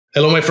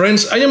Hello my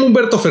friends, I am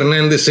Humberto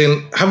Fernandez,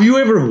 and have you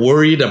ever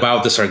worried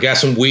about the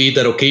sargassum weed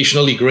that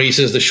occasionally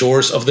graces the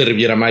shores of the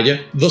Riviera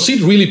Maya? Does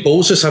it really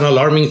poses an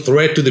alarming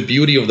threat to the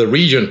beauty of the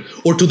region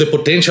or to the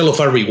potential of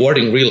a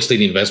rewarding real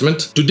estate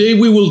investment? Today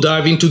we will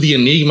dive into the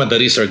enigma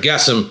that is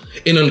sargassum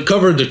and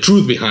uncover the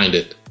truth behind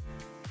it.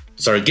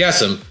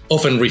 Sargassum,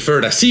 often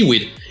referred as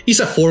seaweed,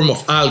 is a form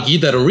of algae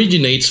that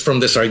originates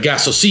from the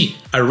Sargasso Sea,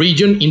 a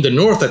region in the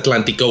North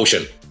Atlantic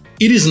Ocean.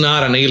 It is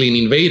not an alien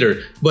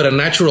invader, but a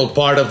natural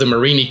part of the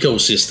marine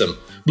ecosystem,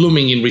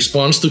 blooming in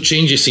response to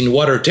changes in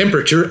water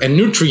temperature and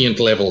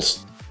nutrient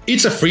levels.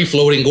 It's a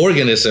free-floating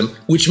organism,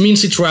 which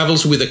means it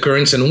travels with the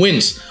currents and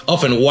winds,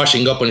 often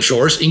washing up on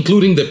shores,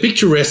 including the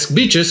picturesque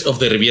beaches of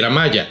the Riviera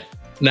Maya.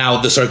 Now,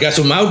 the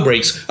sargassum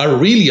outbreaks are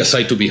really a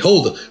sight to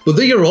behold, but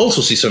they are also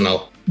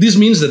seasonal. This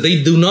means that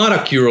they do not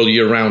occur all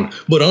year round,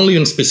 but only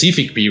on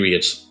specific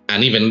periods.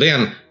 And even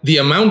then, the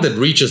amount that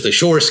reaches the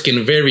shores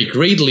can vary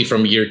greatly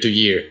from year to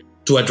year.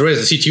 To address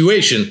the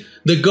situation,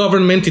 the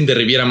government in the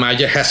Riviera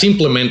Maya has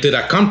implemented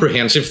a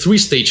comprehensive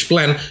three-stage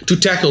plan to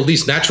tackle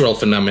this natural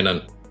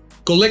phenomenon.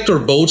 Collector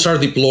boats are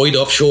deployed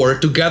offshore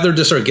to gather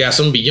the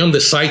sargassum beyond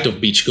the sight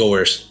of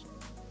beachgoers.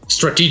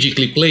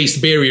 Strategically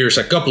placed barriers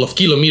a couple of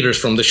kilometers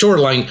from the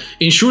shoreline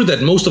ensure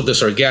that most of the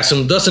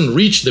sargassum doesn't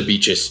reach the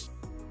beaches.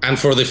 And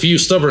for the few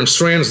stubborn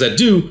strands that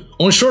do,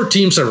 onshore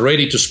teams are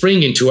ready to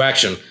spring into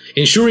action,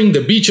 ensuring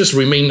the beaches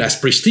remain as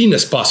pristine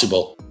as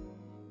possible.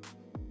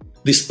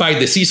 Despite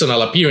the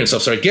seasonal appearance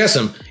of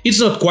sargassum, it's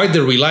not quite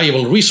the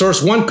reliable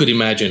resource one could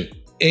imagine.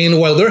 And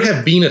while there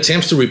have been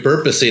attempts to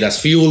repurpose it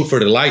as fuel,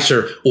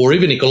 fertilizer, or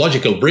even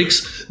ecological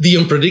bricks, the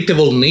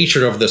unpredictable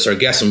nature of the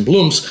sargassum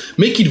blooms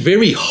make it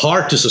very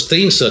hard to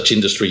sustain such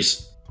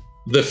industries.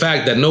 The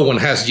fact that no one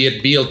has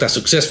yet built a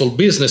successful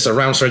business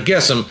around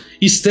sargassum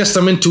is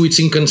testament to its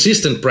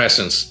inconsistent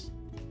presence.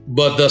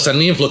 But does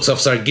an influx of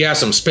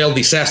sargassum spell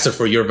disaster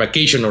for your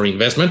vacation or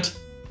investment?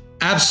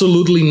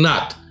 Absolutely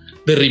not.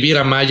 The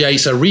Riviera Maya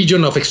is a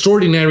region of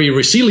extraordinary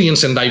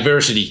resilience and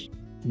diversity.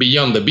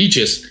 Beyond the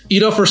beaches,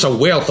 it offers a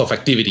wealth of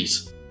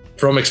activities.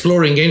 From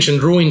exploring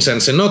ancient ruins and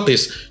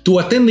cenotes to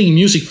attending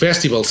music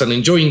festivals and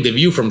enjoying the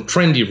view from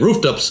trendy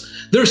rooftops,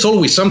 there's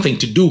always something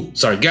to do,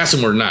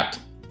 sargassum or not.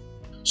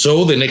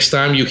 So the next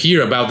time you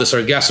hear about the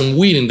sargassum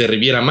weed in the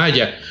Riviera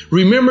Maya,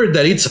 remember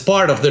that it's a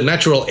part of the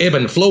natural ebb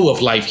and flow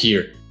of life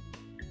here.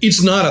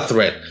 It's not a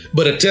threat,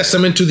 but a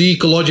testament to the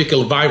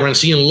ecological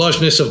vibrancy and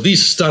lushness of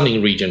this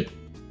stunning region.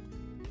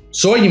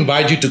 So I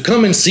invite you to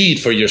come and see it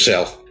for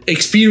yourself.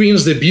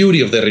 Experience the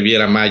beauty of the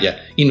Riviera Maya,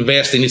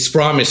 invest in its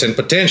promise and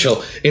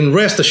potential, and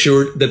rest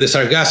assured that the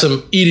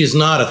sargassum, it is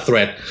not a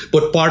threat,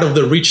 but part of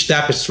the rich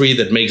tapestry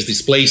that makes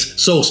this place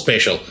so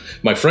special.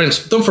 My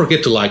friends, don't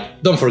forget to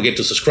like, don't forget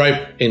to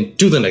subscribe, and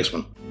to the next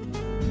one.